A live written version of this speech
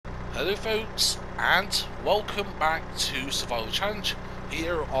Hello folks, and welcome back to Survival Challenge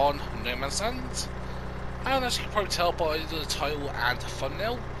here on No Man's Land. And as you can probably tell by the title and the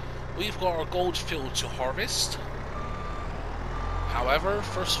thumbnail, we've got our gold field to harvest. However,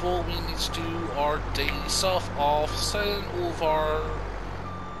 first of all we need to do our daily stuff of selling all of our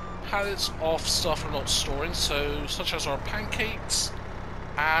pallets of stuff we're not storing, so such as our pancakes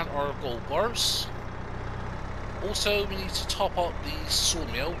and our gold bars. Also, we need to top up the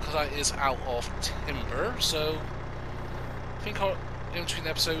sawmill because that is out of timber. So, I think in between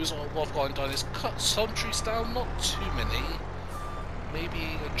episodes, what I've gone done is cut some trees down, not too many,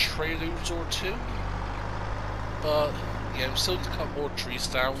 maybe a tray loads or two. But yeah, we still need to cut more trees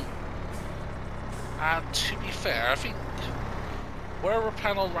down. And to be fair, I think where we're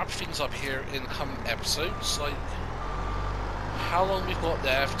planning on wrapping things up here in the coming episodes, like how long we've got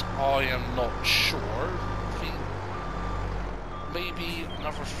left, I am not sure. Maybe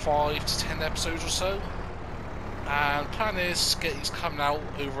another 5 to 10 episodes or so, and the plan is get these coming out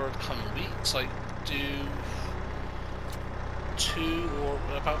over the coming weeks, like do 2 or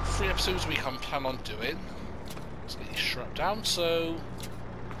about 3 episodes a week I'm planning on doing. Let's get these strapped down, so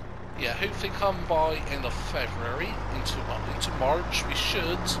yeah, hopefully come by end of February into March we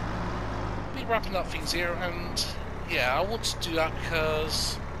should be wrapping up things here. And yeah, I want to do that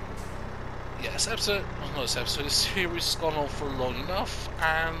because yeah, this series has gone on for long enough,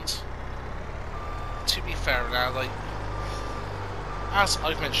 and to be fair now, like, as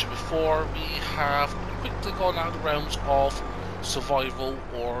I've mentioned before, we have quickly gone out of the realms of survival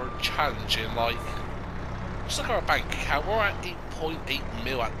or challenging. Like, just look at our bank account, we're at 8.8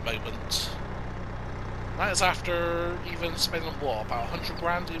 mil at the moment. That is after even spending, what, about 100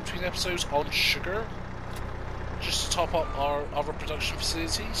 grand in between episodes on sugar, just to top up our other production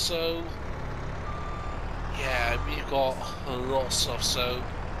facilities, so yeah, we've got a lot of stuff, so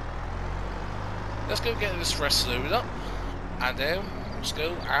let's go get this rest loaded up, and then let's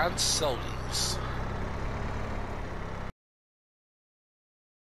go and sell these.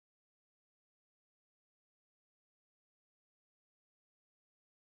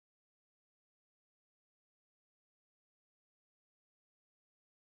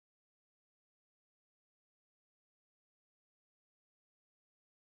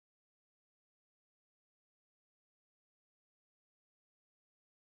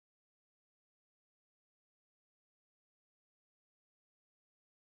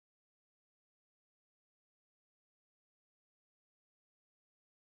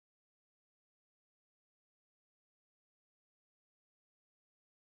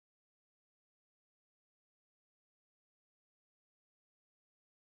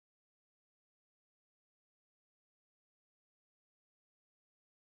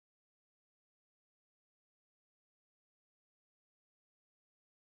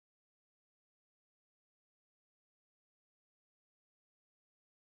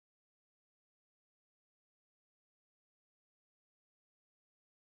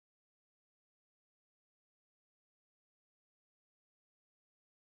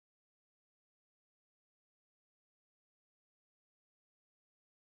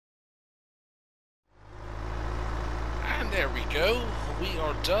 There we go, we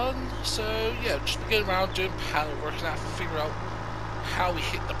are done. So yeah, just going around doing pallet work and figure out how we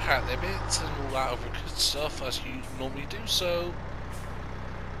hit the pallet limits and all that other good stuff as you normally do. So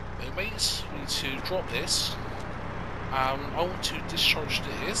anyways, we need to drop this. I want to discharge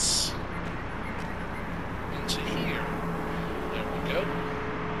this into here. There we go.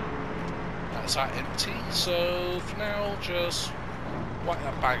 That's that empty. So for now, just wipe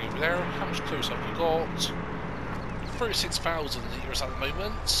that bag over there. How much close up we got? 36,000 litres at the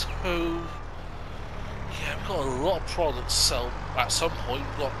moment, so yeah, we've got a lot of products to sell at some point.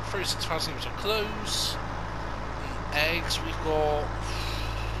 We've got 36,000 litres of clothes, the eggs, we've got,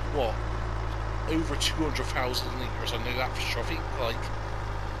 what, over 200,000 litres, I know that for sure. I think like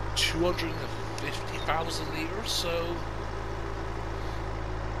 250,000 litres, so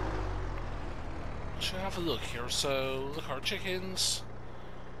should have a look here. So look at our chickens.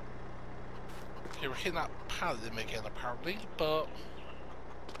 Okay, we're hitting that pallet limit again apparently, but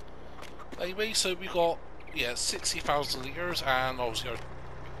anyway, so we got, yeah, 60,000 litres and obviously our,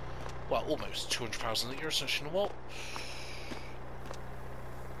 well, almost 200,000 litres, so you know what?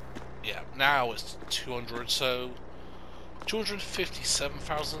 Yeah, now it's 200, so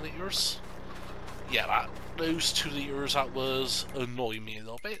 257,000 litres. Yeah, those 2 litres, that was annoying me a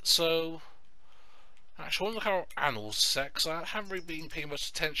little bit, so actually I want to look at our animals set, because I haven't really been paying much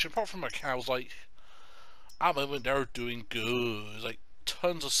attention, apart from my cows. Like, at the moment they're doing good, like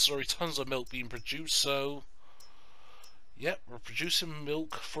tons of milk being produced, so Yep, we're producing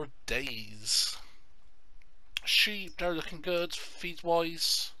milk for days. Sheep, they're looking good,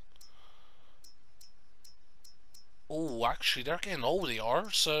 feed-wise. Oh, actually, they're getting old, they are,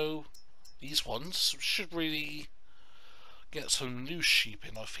 so these ones should really get some new sheep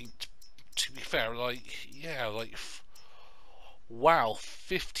in, I think, to be fair. Like, yeah, like, wow,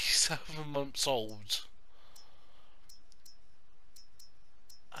 57 months old.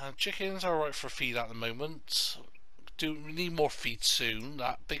 And chickens are alright for feed at the moment. We need more feed soon.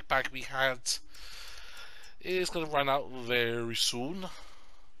 That big bag we had is going to run out very soon.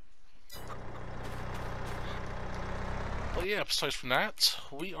 But yeah, besides from that,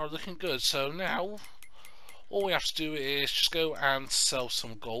 we are looking good. So now, all we have to do is just go and sell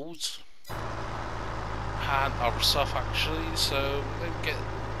some gold. And other stuff actually, so then get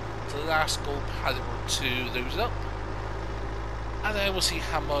the last gold pallet or two loaded up. And then we'll see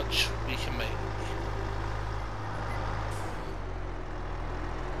how much we can make.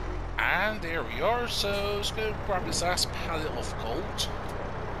 And there we are, so let's go grab this last pallet of gold.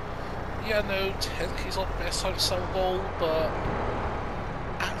 Yeah, no, technically it's not the best time to sell gold, but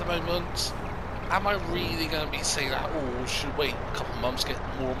at the moment, am I really going to be saying that, oh, should wait a couple of months to get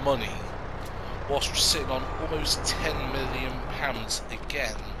more money, whilst we're sitting on almost £10 million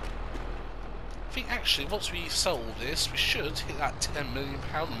again? I think actually, once we sell all this, we should hit that £10 million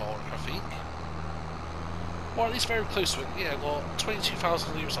mark, I think. Or at least very close to it. Yeah, got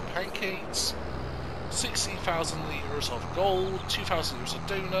 22,000 litres of pancakes, 16,000 litres of gold, 2,000 litres of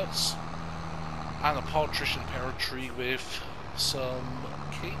donuts, and a partridge and pear tree with some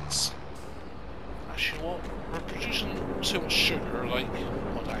cakes. Actually, what? We're producing so much sugar, like,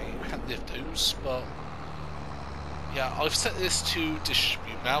 well, I can't lift those, but yeah, I've set this to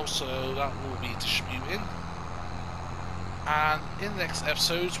distribute now, so that will be distributing. And in the next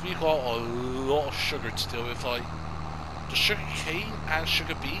episodes, we've got a lot of sugar to deal with, like the sugar cane and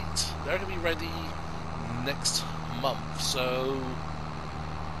sugar beet. They're going to be ready next month, so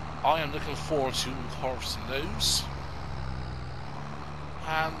I am looking forward to harvesting those.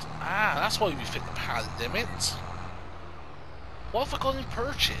 And that's why we fit the pallet limit. What have I got in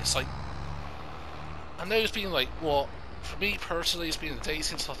purchase? Like, I know it's been like, what, for me personally, it's been a day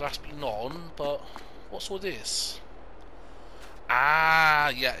since I've last been on, but what's all this?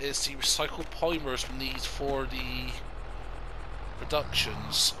 Yeah, it's the recycled polymers we need for the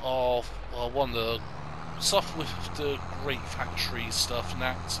productions of one of the stuff with the Grape Factory stuff and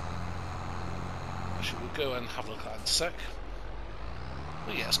that. Actually, we'll go and have a look at that in a sec.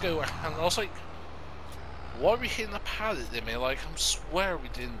 But yeah, let's go. And I was like, why are we hitting the pallet limit? Like, I swear we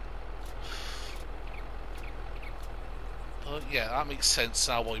didn't. But yeah, that makes sense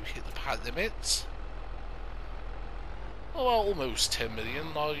now why we hit the pallet limit. Oh, well, almost 10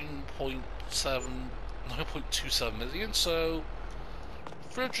 million, 9.27 million, so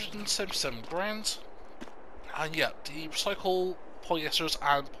 377 grand. And yeah, the recycled polyesters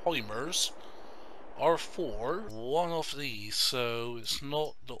and polymers are for one of these, so it's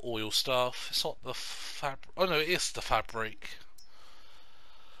not the oil stuff, it's not the fabric, oh no, it is the fabric.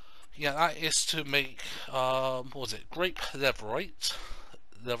 Yeah, that is to make, what was it, grape leverite.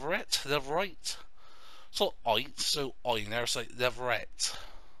 It's not "ite", so "I" in there, it's like leverette.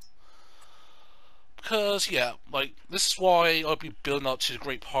 Because, yeah, like, this is why I'll be building up to the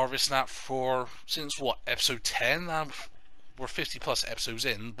Grape Harvest and that for, since, what, episode 10? We're 50 plus episodes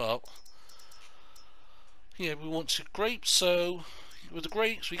in, but, yeah, we want to grapes, so with the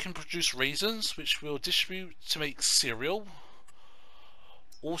grapes we can produce raisins, which we'll distribute to make cereal.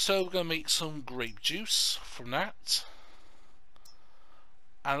 Also, we're going to make some grape juice from that.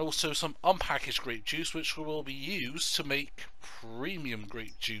 And also some unpackaged grape juice, which will be used to make premium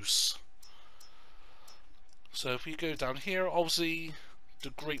grape juice. So if we go down here, obviously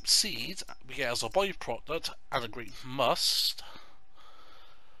the grape seed we get as a byproduct and a grape must.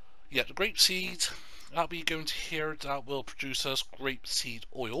 Yeah, the grape seed, that'll be going to here, that will produce us grape seed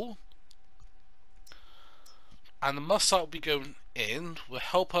oil. And the must that will be going in will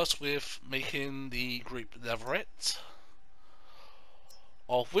help us with making the grape leverette,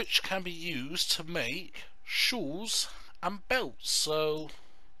 of which can be used to make shoes and belts. So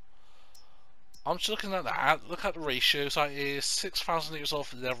I'm just looking at that, look at the ratios, that is 6,000 litres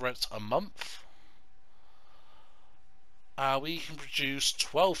of leverette a month. We can produce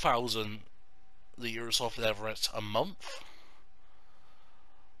 12,000 litres of leverette a month.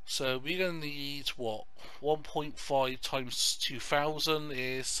 So we're going to need, what, 1.5 times 2,000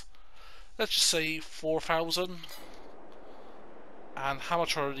 is, let's just say 4,000. And how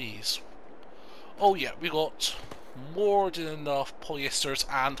much are these? Oh yeah, we got more than enough polyesters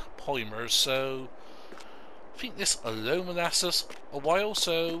and polymers, so I think this alone will last us a while,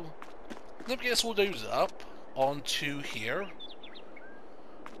 so let me get this all loaded up onto here,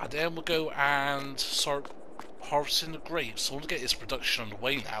 and then we'll go and start harvesting the grapes. I want to get this production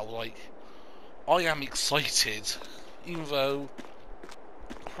underway now. Like, I am excited, even though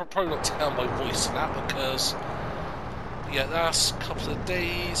I'll probably not tell my voice in that, because yeah, last couple of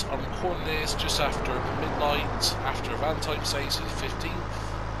days I'm recording this just after midnight, after Valentine's Day, so the 15th,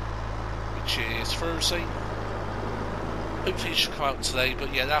 which is Thursday. Hopefully it should come out today,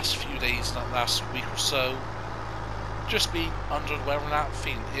 but yeah, last few days, that last week or so, just been under the weather and that,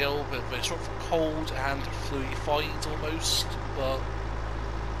 feeling ill, but sort of cold and flu-fied almost, but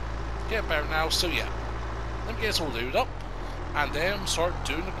getting better now. So yeah, let me get this all loaded up and then start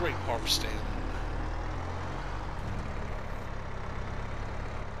doing the grape harvesting.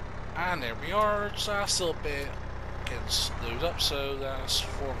 And there we are, just last little bit getting loaded up, so that's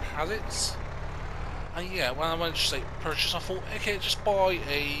 4 pallets. And yeah, when I went to say purchase, I thought, okay, just buy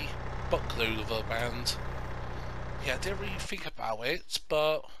a buckload of them, and yeah, I didn't really think about it,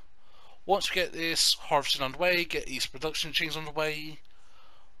 but once we get this harvesting underway, get these production chains underway,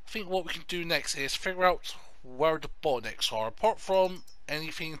 I think what we can do next is figure out where the bottlenecks are, apart from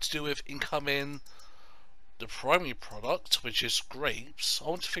anything to do with incoming the primary product, which is grapes. I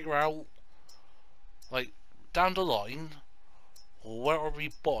want to figure out, like, down the line, where are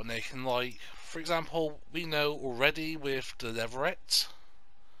we bottlenecking? Like, for example, we know already with the leatherette,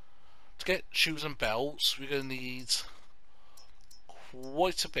 to get shoes and belts, we're going to need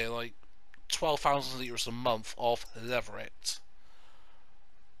quite a bit, like 12,000 litres a month of leatherette.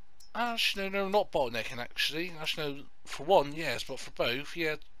 Actually, no, not bottlenecking actually. Actually, no, for one, yes, but for both,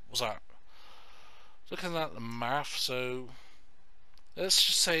 yeah, what's that? Looking at the math, so let's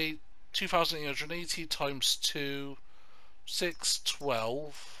just say 2,880 times 2, 6,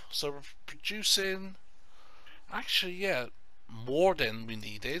 12. So we're producing, actually, yeah, more than we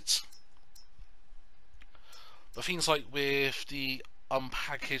needed. But things like with the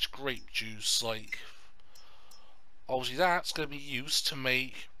unpackaged grape juice, like, obviously that's going to be used to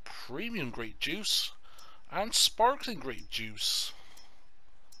make premium grape juice and sparkling grape juice.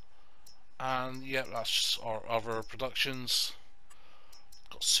 And yeah, that's just our other productions.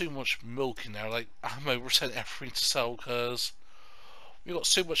 Got so much milk in there, like I'm over selling everything to sell because we've got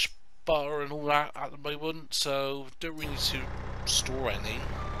so much butter and all that at the moment, so don't really need to store any.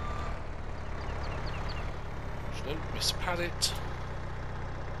 So, miss a pallet.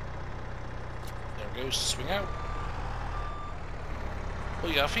 There goes to swing out.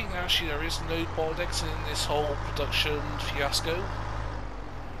 Well yeah, I think actually there is no bottlenecks in this whole production fiasco.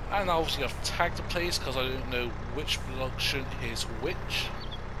 And obviously I've tagged the place because I don't know which production is which.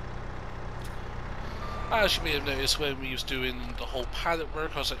 As you may have noticed when we was doing the whole pallet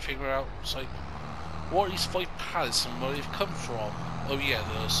work, I was like figuring out, it's like, what are these 5 pallets and where they've come from? Oh yeah,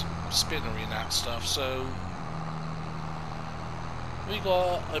 there's spinnery and that stuff, so we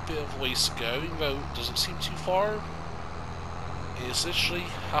got a bit of a ways to go, even though it doesn't seem too far. It's literally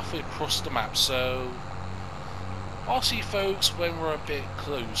halfway across the map, so I'll see folks when we're a bit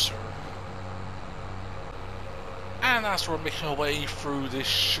closer. And as we're making our way through this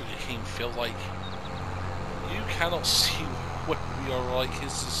sugarcane field, like, you cannot see where we are, like,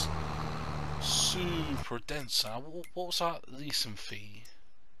 it's just super dense now. What was that leasing fee?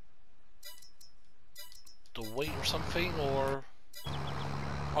 The weight or something, or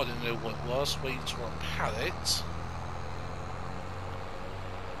I don't know what it was, weight to our pallet.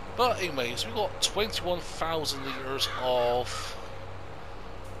 But anyways, we got 21,000 litres of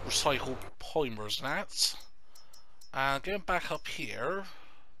recycled polymers and that. And going back up here,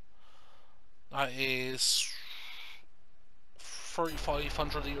 that is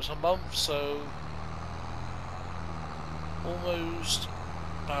 3,500 litres a month, so almost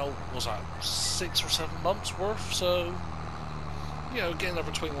about, what was that, 6 or 7 months worth, so, you know, getting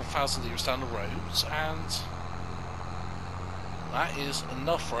over 21,000 litres down the road, and that is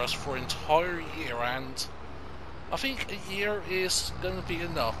enough for us for an entire year. And I think a year is going to be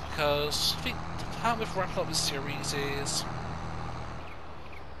enough, because I think the plan with wrapping up this series is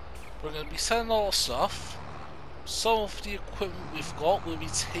we're going to be selling a lot of stuff. Some of the equipment we've got will be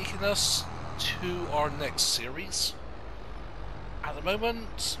taking us to our next series. At the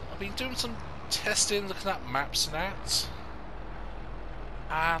moment, I've been doing some testing, looking at maps and that,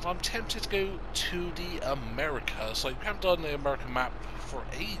 and I'm tempted to go to the Americas. Like, we haven't done the American map for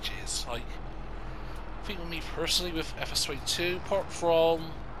ages. Like, I think with me personally with FS22, apart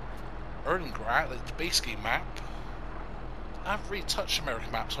from Erlingrad, like the base game map, I haven't really touched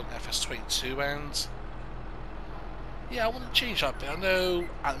American maps on FS22, and Yeah, I want to change that bit. I know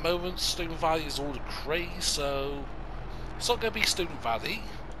at the moment Stone Valley is all the craze, so it's not going to be Stone Valley.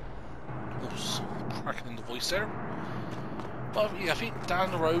 Oops, cracking in the voice there. But yeah, I think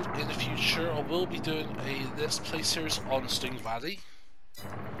down the road in the future I will be doing a Let's Play series on Stone Valley.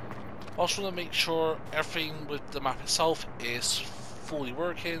 I also want to make sure everything with the map itself is fully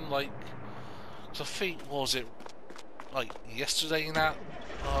working, like, cause I think, what was it, like yesterday in that,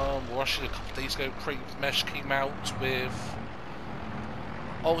 or actually a couple of days ago, Great Mesh came out with,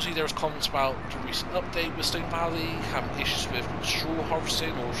 obviously there was comments about the recent update with Stone Valley, having issues with straw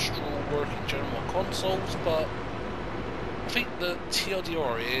harvesting or straw working in general on consoles, but I think the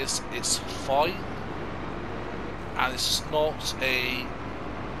TLDR is, it's fine, and it's not a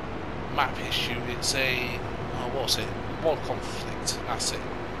map issue, it's a, what was it, mod conflict, that's it.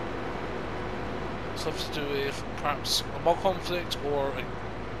 Something to do with perhaps a mod conflict or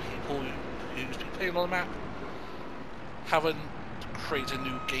people who's been playing on the map haven't created a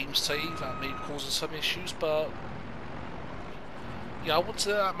new game save that may be causing some issues, but yeah, I want to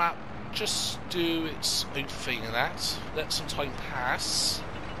let that map just do its own thing and that, let some time pass.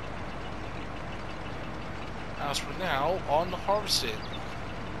 As for now, on harvesting.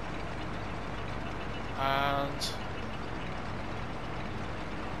 And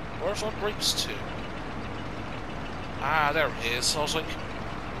where's our grapes to? Ah, there it is. I was like,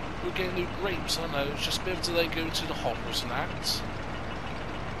 we're getting new grapes. I know, it's just a bit of a delay going to the hoppers and that.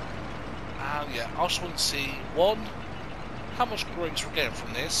 And yeah, I just want to see, one, how much grapes we're getting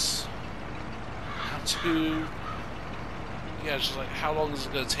from this. And two, yeah, just like, how long is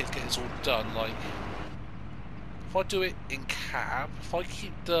it going to take to get this all done? Like, if I do it in cab, if I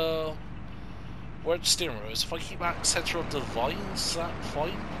keep the where the steering wheel is, if I keep that center of the vines, is that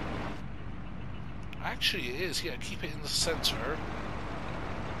fine? Actually it is, yeah, keep it in the center.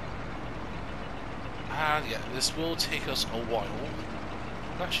 And yeah, this will take us a while.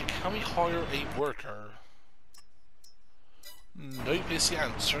 Actually, can we hire a worker? Nope is the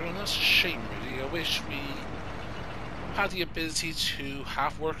answer, and that's a shame really. I wish we had the ability to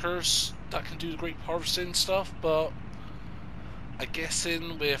have workers that can do the grape harvesting stuff, but I guess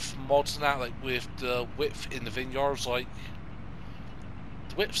in with mods and that, like with the width in the vineyards, like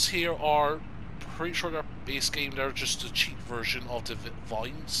the widths here are pretty sure they're base game, they're just a cheap version of the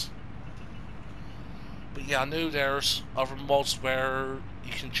vines. But yeah, I know there's other mods where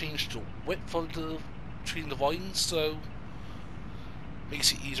you can change the width of between the vines, so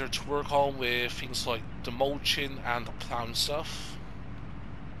makes it easier to work on with things like the mulching and the plough stuff.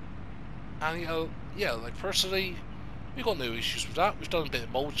 And yeah, like personally, we've got no issues with that. We've done a bit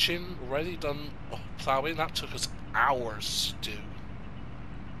of mulching already, done ploughing. That took us hours to do.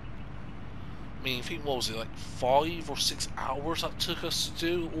 I mean, I think, what was it, like 5 or 6 hours that took us to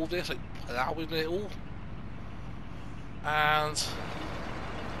do all this, like ploughing it all. And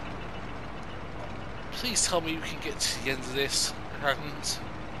please tell me we can get to the end of this. And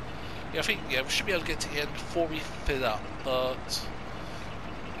yeah, I think, yeah, we should be able to get to the end before we fill up. But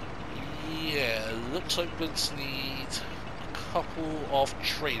yeah, looks like we're going to need a couple of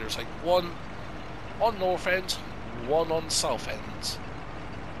traders, like one on north end, one on south end.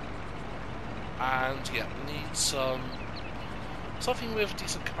 And yeah, we need something with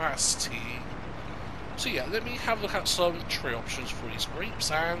decent capacity. So yeah, let me have a look at some trade options for these grapes,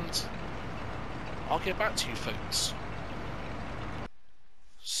 and I'll get back to you folks.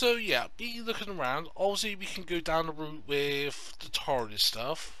 So yeah, be looking around. Obviously we can go down the route with the target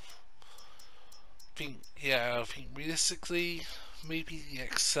stuff. I think realistically, maybe the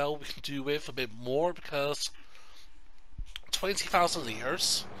Excel we can do with a bit more, because 20,000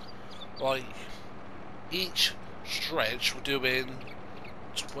 litres, like each stretch we're doing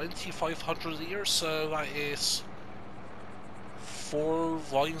 2,500 litres, so that is 4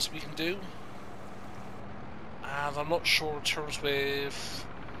 volumes we can do. And I'm not sure in terms with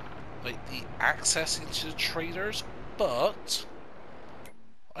like the access into the traders, but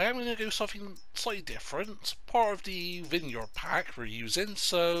I am going to go something slightly different. Part of the vineyard pack we're using,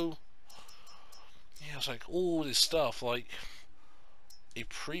 so yeah, it's like all this stuff, like a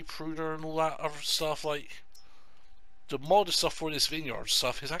pre-pruner and all that other stuff. Like the modded stuff for this vineyard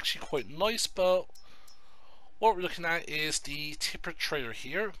stuff is actually quite nice, but what we're looking at is the tipper trader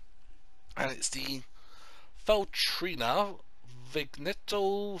here, and it's the Feltrina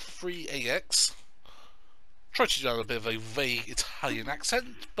Vigneto 3AX. Try to do a bit of a vague Italian accent,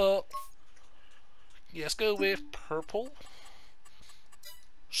 but yeah, let's go with purple.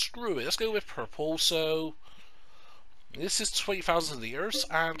 Screw it, let's go with purple. So this is 20,000 litres,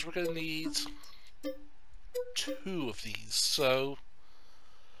 and we're going to need 2 of these. So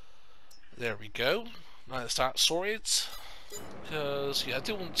there we go. that's that sorted. Because, yeah, I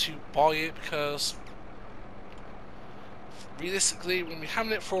do want to buy it because realistically, when we're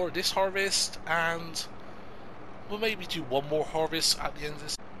having it for this harvest, and we'll maybe do one more harvest at the end of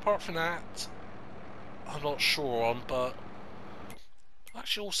this. Apart from that, I'm not sure on, but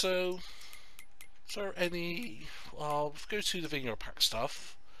actually also, is there any, go to the vineyard pack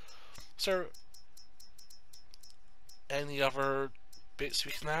stuff, is there any other bits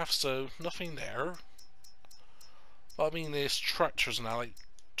we can have? So, nothing there. But I mean, there's tractors now, like,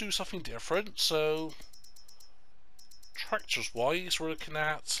 do something different, so tractors wise, we're looking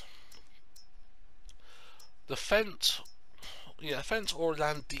at the Fent, yeah, Fent or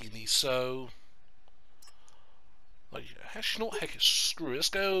Landini, so, like, actually not heck, screw it, let's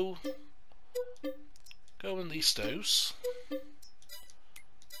go and lease those.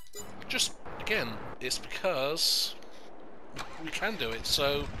 Just, again, it's because we can do it,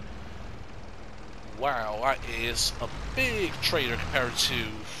 so, wow, that is a big trader compared to,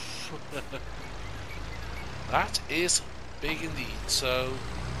 that is big indeed, so,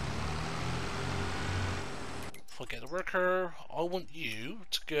 if I get a worker, I want you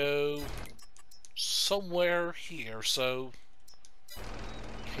to go somewhere here, so,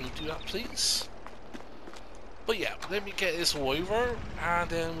 can you do that please? But yeah, let me get this all over, and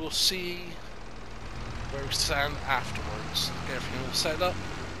then we'll see where we stand afterwards. Get everything all set up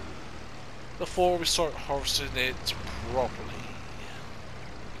before we start harvesting it properly.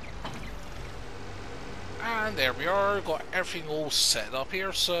 And there we are, got everything all set up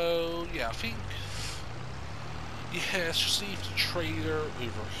here, so yeah, I think, yeah, let's just leave the trailer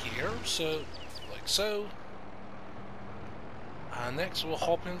over here, so, like so. And next we'll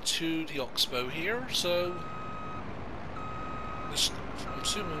hop into the oxbow here, so I'm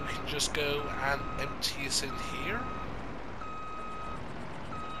assuming we can just go and empty this in here.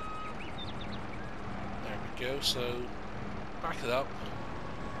 There we go, so back it up.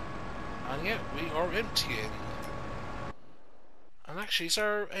 And yeah, we are emptying. And actually, is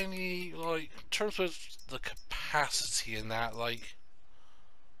there any, like, in terms of the capacity in that, like,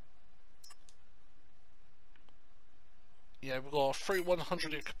 yeah, we've got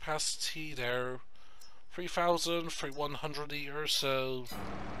 3,100 litre capacity there, 3,000, 3,100 litres, so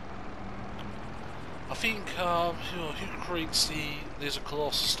I think, who creates the Laser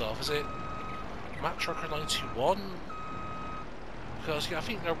Colossus stuff? Is it Matt Trucker 91? Because, yeah, I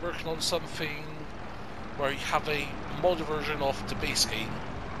think they're working on something where you have a mod version of the base game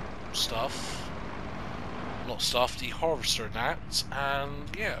stuff, not stuff, the harvester and that, and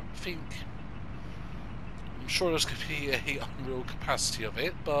yeah, I think, I'm sure there's going to be a unreal capacity of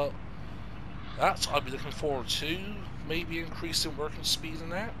it, but that I'll be looking forward to, maybe increasing working speed in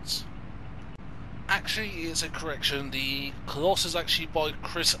that. Actually, it's a correction, the Colossus is actually by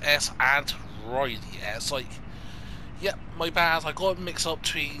Chris S and Riley S, like, yeah, my bad, I got mixed up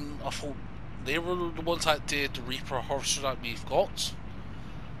between, I thought they were the ones that did the Reaper Harvester that we've got,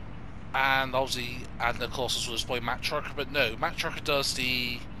 and obviously, and the Colossus was by Matt Trucker, but no, Matt Trucker does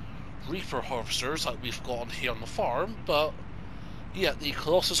the Reaper Harvesters that we've got on here on the farm, but yeah, the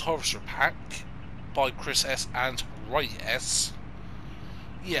Colossus Harvester Pack by Chris S and Riley S,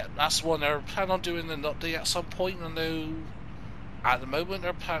 yeah, that's the one they're planning on doing an update at some point. I know at the moment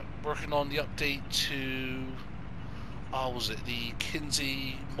they're working on the update to, was it the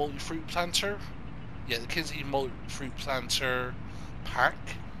Kinsey multi-fruit planter? Yeah, the Kinsey multi-fruit planter pack.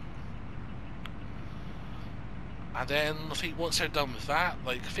 And then I think once they're done with that,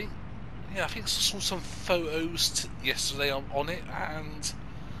 like, I think I saw some photos yesterday on it, and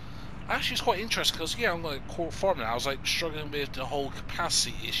actually it's quite interesting because, yeah, I'm like court farming. I was like struggling with the whole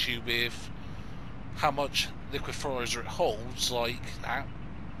capacity issue with how much liquid fertilizer it holds, like that.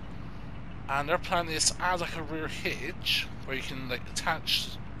 And their plan is to add like a rear hitch where you can like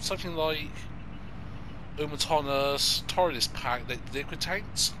attach something like Umatana's TARDIS pack, like liquid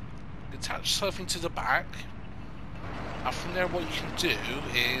tanks. Attach something to the back, and from there what you can do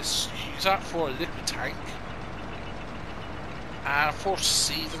is use that for a liquid tank. And for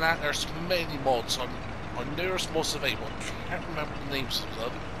seed and that, there's many mods on numerous mods available. I can't remember the names of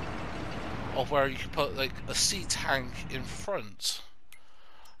them. Of where you can put like a seed tank in front.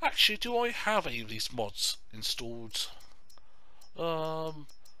 Actually, do I have any of these mods installed? But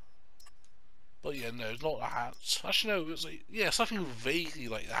yeah, no, not that. Actually, no, it was like, yeah, something vaguely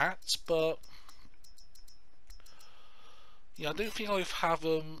like that, but yeah, I don't think I have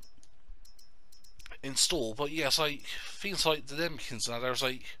them installed. But yes, like things like the Lemkins now, there's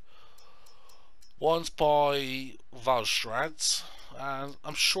like ones by Valstrads, and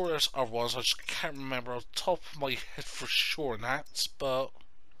I'm sure there's other ones, I just can't remember off the top of my head for sure on that, but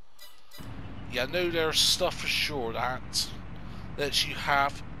Yeah, I know there's stuff for sure that lets you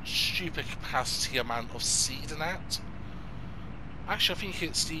have stupid capacity amount of seed in that. Actually, I think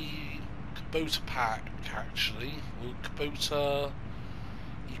it's the Kubota pack, actually. Or Kubota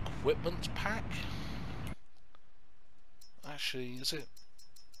equipment pack? Actually, is it?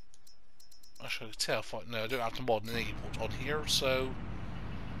 Actually, I can tell if no, I don't have the mod enabled on here, so...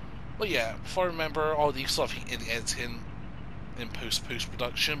 But yeah, if I remember, I'll leave something in the editing in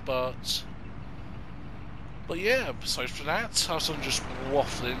post-production, but yeah, besides from that, as I'm just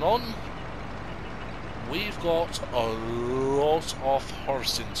waffling on, we've got a lot of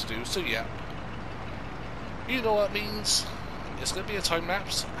harvesting to do, so yeah. You know what that means. It's going to be a time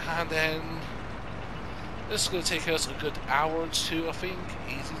lapse, and then this is going to take us a good hour or two, I think,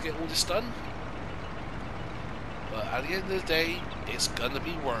 easy to get all this done. But at the end of the day, it's going to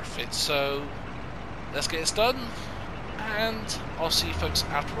be worth it, so let's get this done, and I'll see you folks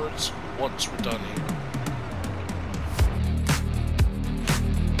afterwards once we're done here.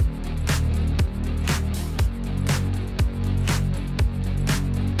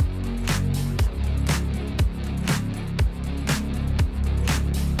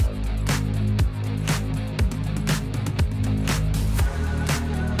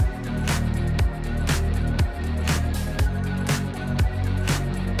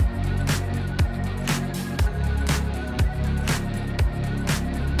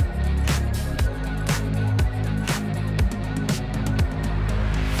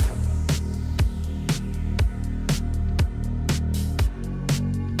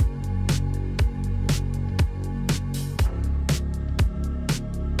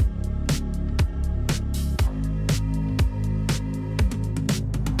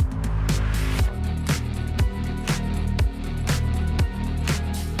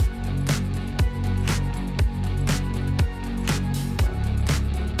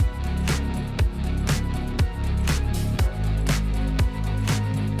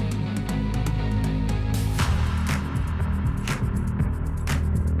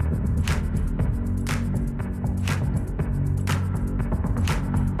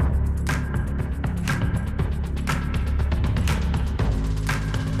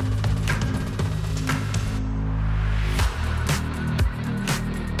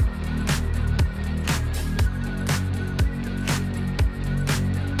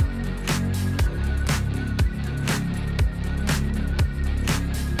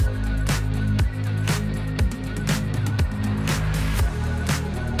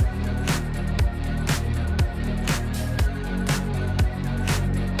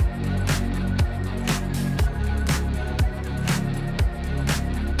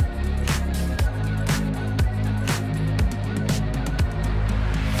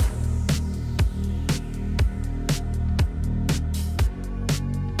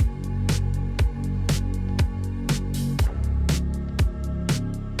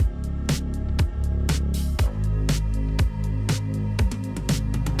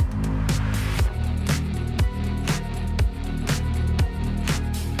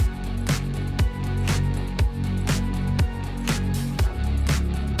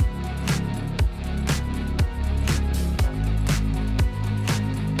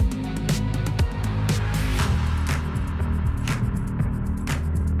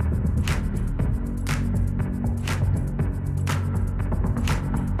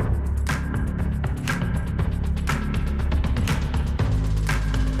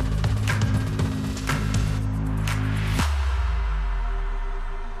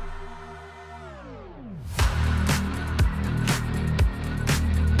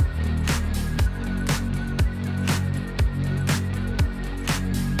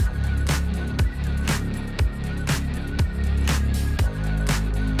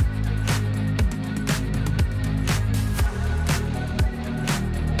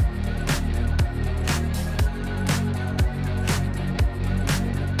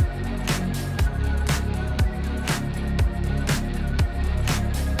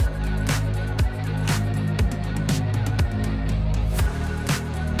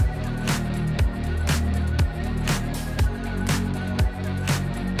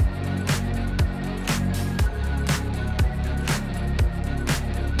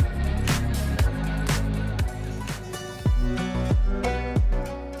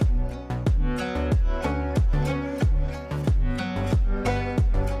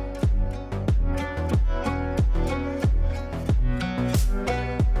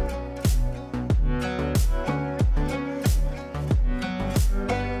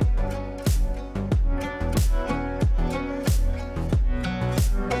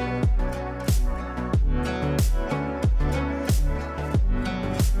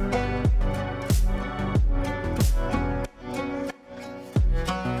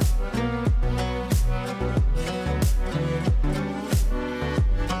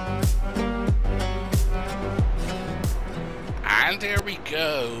 there we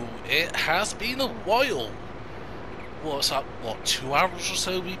go. It has been a while. What's that? What, 2 hours or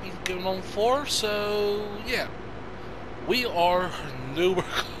so we've been going on for? So yeah, we are nowhere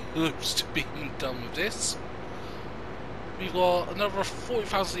close to being done with this. We've got another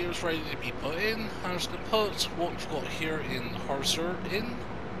 40,000 litres ready to be put in. I'm just going to put what we've got here in the harvester in.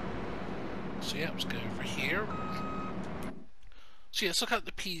 So yeah, let's go over here. So yeah, let's look at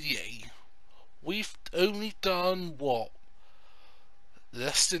the PDA. We've only done, what,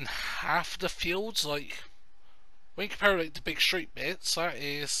 less than half the fields. Like, when you compare like the big straight bits, that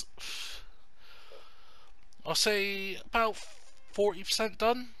is, I'll say about 40%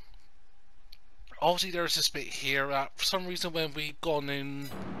 done. Obviously there's this bit here that for some reason when we gone in,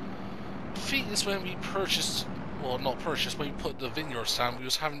 I think it's when we purchased, well not purchased, when we put the vineyard stand, we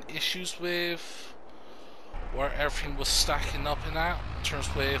was having issues with where everything was stacking up in that, in terms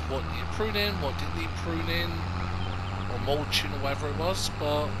with what needed pruning, what didn't need pruning, or mulching or whatever it was.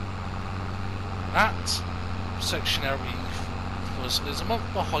 But that section area is a month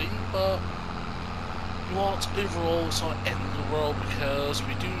behind, but you know what, overall it's not the end of the world because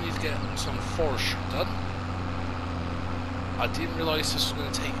we do need to get some forestry done. I didn't realise this was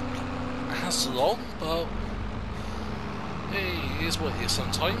going to take as long, but hey, it is what it is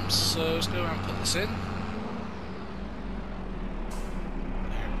sometimes. So let's go ahead and put this in.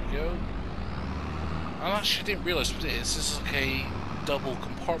 Go. I actually didn't realise what it is. This is like a double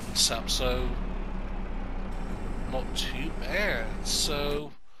compartment setup, so not too bad.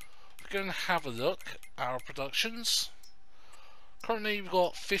 So we're going to have a look at our productions. Currently we've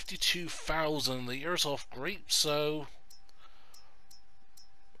got 52,000 litres of grapes, so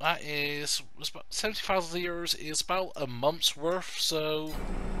that is about 70,000 litres is about a month's worth. So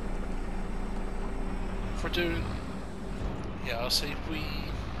if we're doing, yeah, I'll say if we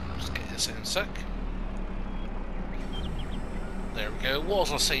just get this in a sec. There we go. What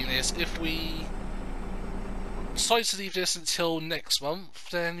I was saying is, if we decide to leave this until next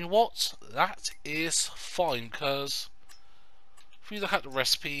month, then you know what? That is fine, because if we look at the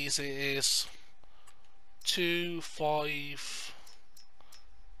recipes, it is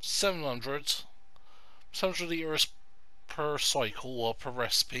 700 litres per cycle, or per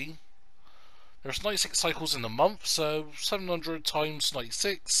recipe. There's 96 cycles in a month, so 700 times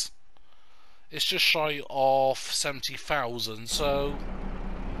 96, it's just shy of 70,000, so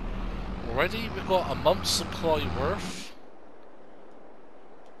already we've got a month's supply worth.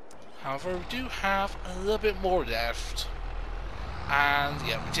 However, we do have a little bit more left, and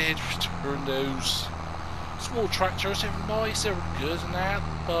yeah, we did return those small tractors. They were nice, they were good and that,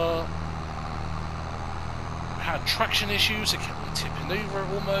 but we had traction issues. They kept tipping over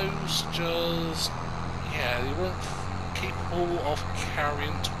almost. Just, yeah, they weren't capable of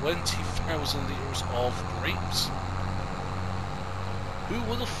carrying 20,000 litres of grapes. Who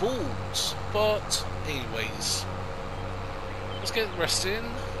would have thought? But anyways, let's get the rest in,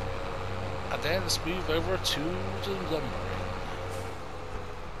 and then let's move over to the lumbering.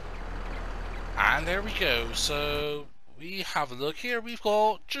 And there we go. So we have a look here. We've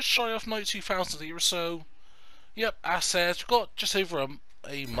got just shy of 92,000 litres. So yep, as said, we've got just over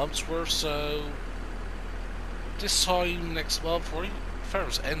a month's worth. So this time next month, or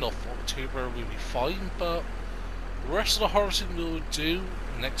first end of October, we'll be fine. But the rest of the harvesting we'll do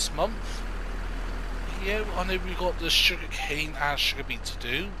next month. Yeah, I know we've got the sugar cane and sugar beet to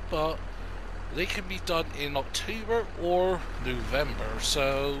do, but they can be done in October or November.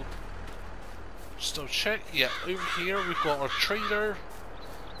 So still check. Yeah, over here we've got our trailer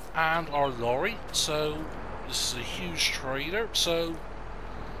and our lorry. So this is a huge trailer, so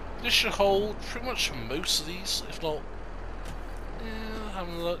this should hold pretty much most of these, if not,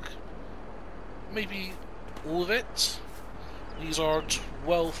 having a look, maybe all of it. These are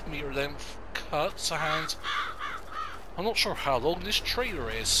 12 meter length cuts, and I'm not sure how long this trailer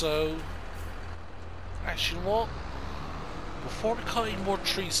is. So actually, you know what, before we cut any more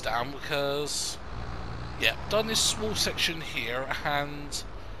trees down, because yeah, done this small section here, and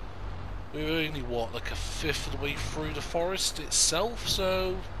we're only, what, like a fifth of the way through the forest itself,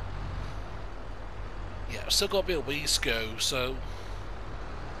 so yeah, still got a bit of ways to go. So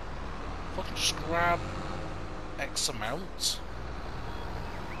if I can just grab X amount,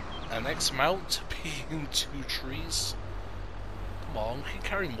 and X amount being 2 trees. Come on, we can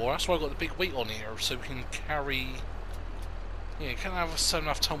carry more. That's why I got the big weight on here, so we can carry, yeah, you can have a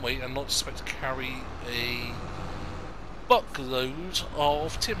 7.5 ton weight and not expect to carry a buckload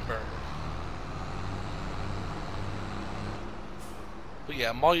of timber. But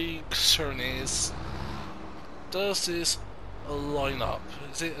yeah, my concern is, does this line up?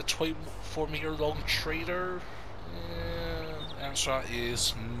 Is it a 24 meter long trailer? Yeah, The answer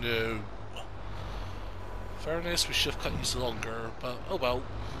is no. Fairness, we should have cut these longer, but oh well.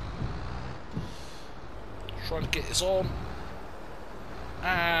 Trying to get this on.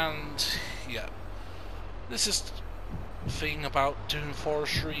 And yeah. This is the thing about doing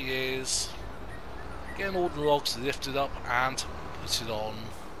forestry is getting all the logs lifted up and put it on.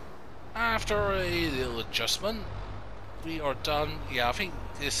 After a little adjustment, we are done. Yeah, I think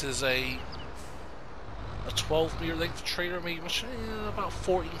this is a 12 meter length trailer, maybe about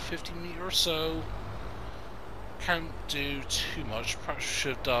 14-15 meters, so can't do too much. Perhaps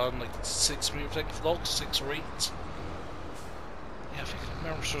should have done like 6 meter length logs, 6 or 8. Yeah, I think I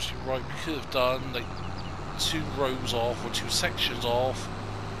remember seriously right, we could have done like 2 rows off or 2 sections off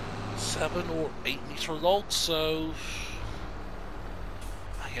 7 or 8 meter logs, so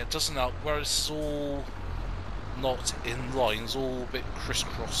yeah, it doesn't help where it's all not in lines, all a bit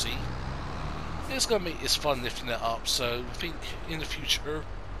crisscrossy. It's going to make this fun lifting it up, so I think in the future,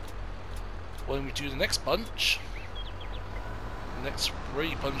 when we do the next bunch, the next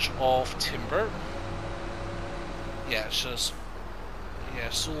ready bunch of timber, yeah, it's just, yeah,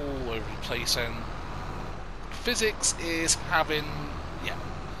 it's all over the place, and physics is having, yeah,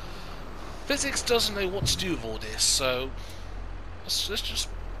 physics doesn't know what to do with all this, so let's just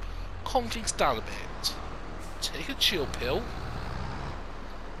calm things down a bit, take a chill pill,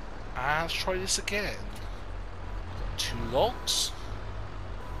 and let's try this again. Got 2 logs.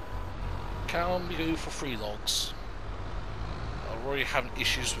 Can we go for 3 logs? I'm already having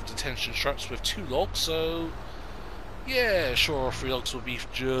issues with the tension straps with 2 logs, so yeah, sure, 3 logs will be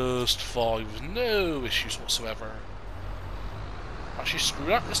just fine with no issues whatsoever. Actually, screw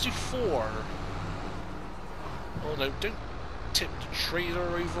that, let's do 4. Oh no, don't tip the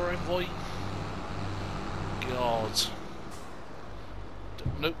trailer over, envoy. God.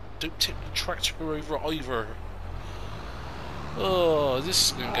 Nope, don't tip the tractor over either. Oh, this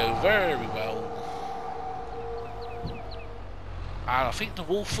is going to go very well. And I think the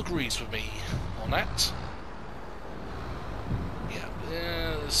wolf agrees with me on that. Yeah,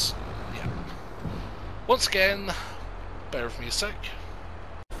 yes, yeah. Once again, bear with me a sec.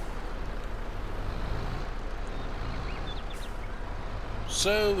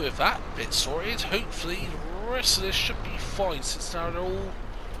 So with that bit sorted, hopefully the rest of this should be fine since now they're all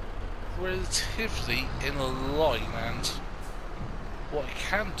relatively in a line, and what I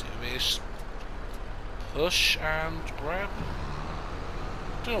can do is push and grab.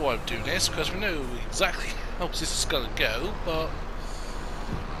 Don't know why I'm doing this because we know exactly how this is going to go, but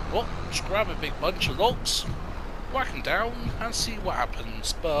well, just grab a big bunch of logs, whack them down and see what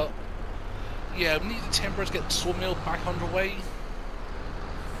happens. But yeah, we need the timber to get the sawmill back underway.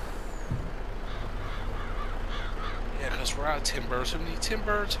 Yeah, because we're out of timber, so we need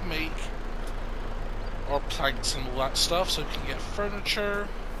timber to make our planks and all that stuff, so we can get furniture.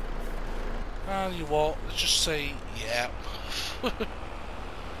 And you know what? Let's just say, yeah.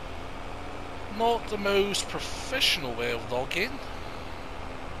 Not the most professional way of logging,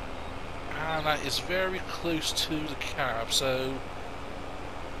 and that is very close to the cab, so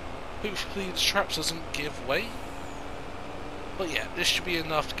hopefully the traps doesn't give way. But yeah, this should be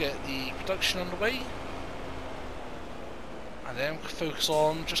enough to get the production underway. And then we can focus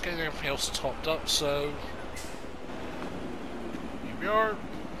on just getting everything else topped up, so here we are,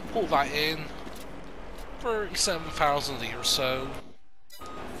 pull that in, 37,000 litres, so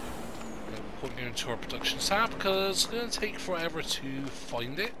we'll put it into our production tab because it's going to take forever to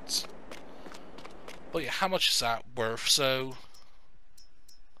find it. But yeah, how much is that worth? So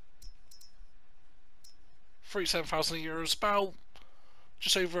 37,000 litres, about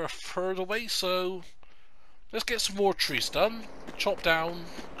just over a third away, so let's get some more trees done, chop down,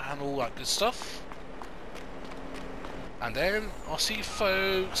 and all that good stuff. And then I'll see you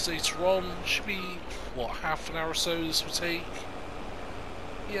folks later on. Should be, what, half an hour or so this will take?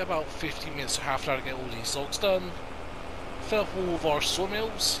 Yeah, about 15 minutes to half an hour to get all these logs done. Fill up all of our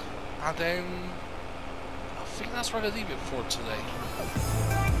sawmills, and then I think that's where I leave it for today.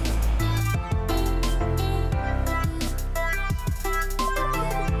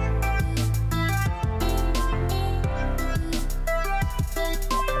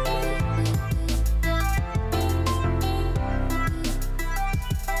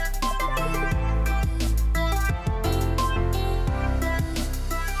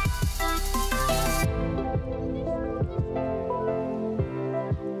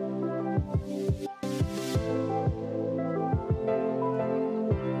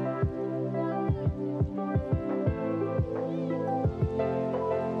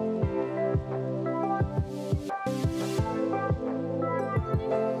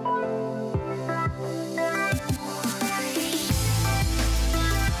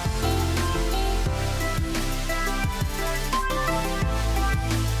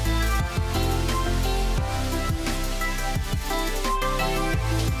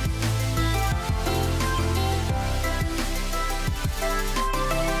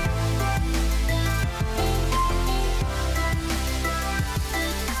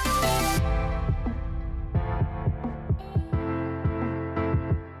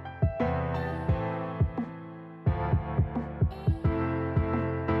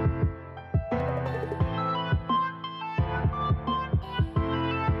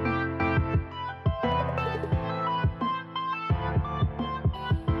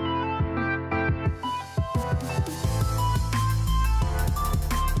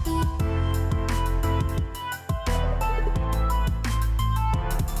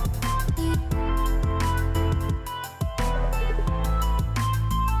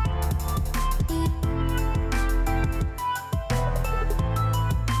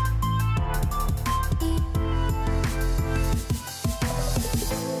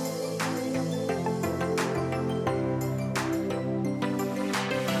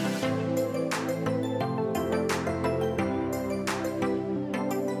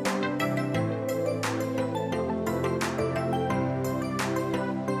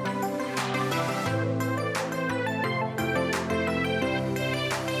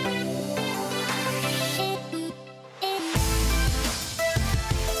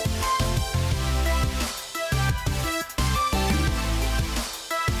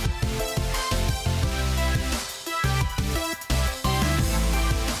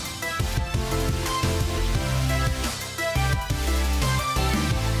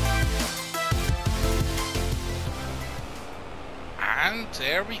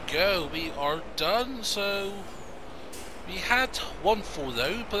 there we go, we are done. So we had one full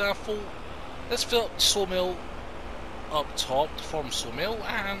load, but I thought let's fill up the sawmill up top, the farm sawmill,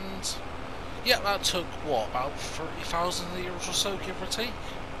 and yeah, that took what, about 30,000 litres or so, give or take.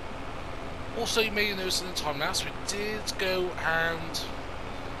 Also, you may notice in the time lapse we did go and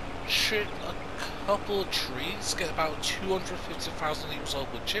shoot a couple of trees, get about 250,000 litres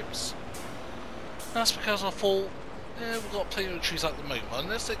of wood chips. That's because I thought, we've got plenty of trees at the moment,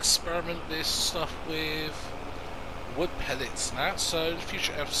 let's experiment this stuff with wood pellets and that. So in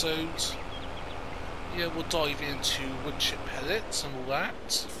future episodes, yeah, we'll dive into wood chip pellets and all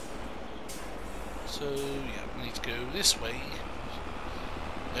that. So yeah, we need to go this way.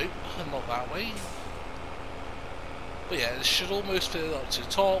 Nope, not that way. But yeah, this should almost fill it up to the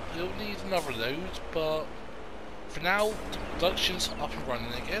top. It'll need another load, but for now, the production's up and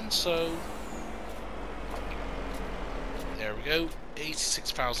running again, so there we go,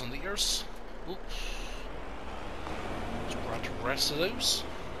 86,000 litres. Oops. Let's grab the rest of those.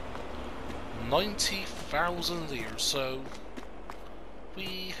 90,000 litres, so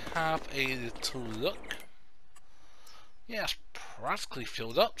we have a little look. Yeah, it's practically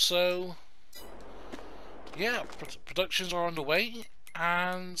filled up, so yeah, productions are underway,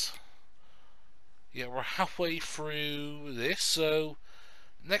 and yeah, we're halfway through this, so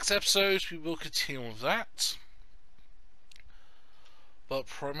next episode we will continue with that. But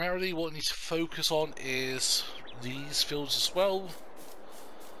primarily what we need to focus on is these fields as well,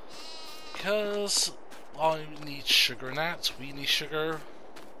 because I need sugar in that, we need sugar.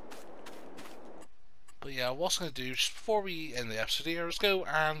 But yeah, what I'm going to do, just before we end the episode here, is go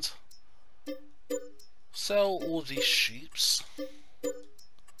and sell all of these sheeps.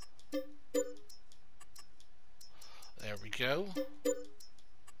 There we go.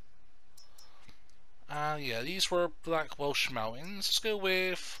 And yeah, these were Black Welsh Mountains. Let's go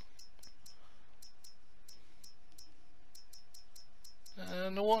with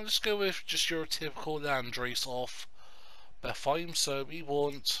let's go with just your typical landrace of Bethlehem. So we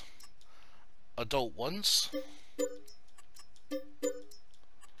want adult ones.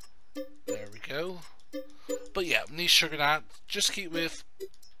 There we go. But yeah, we need sugar that. Just keep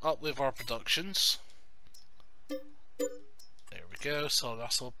up with our productions. There we go. So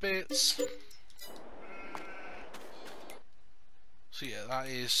that's all bits. So yeah, that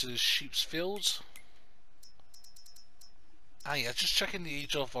is the sheep's fields. Ah yeah, just checking the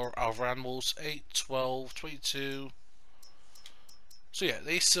age of our animals, 8, 12, 22. So yeah,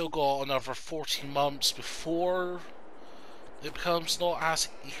 they still got another 14 months before it becomes not as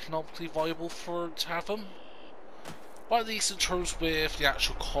economically viable to have them. But at least in terms with the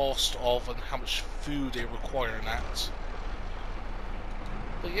actual cost of and how much food they require in that.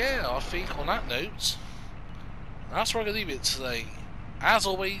 But yeah, I think on that note, that's where I'm going to leave it today. As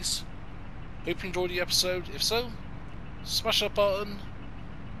always, hope you enjoyed the episode. If so, smash that button,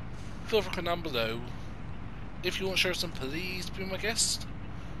 feel free to comment down below. If you want to share some, please be my guest.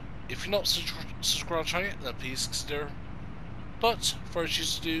 If you're not subscribed to the channel, then please consider. But for what you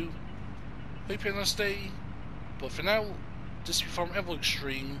to do, hope you have a nice day. But for now, this is from Every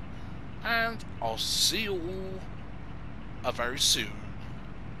Extreme, and I'll see you all very soon.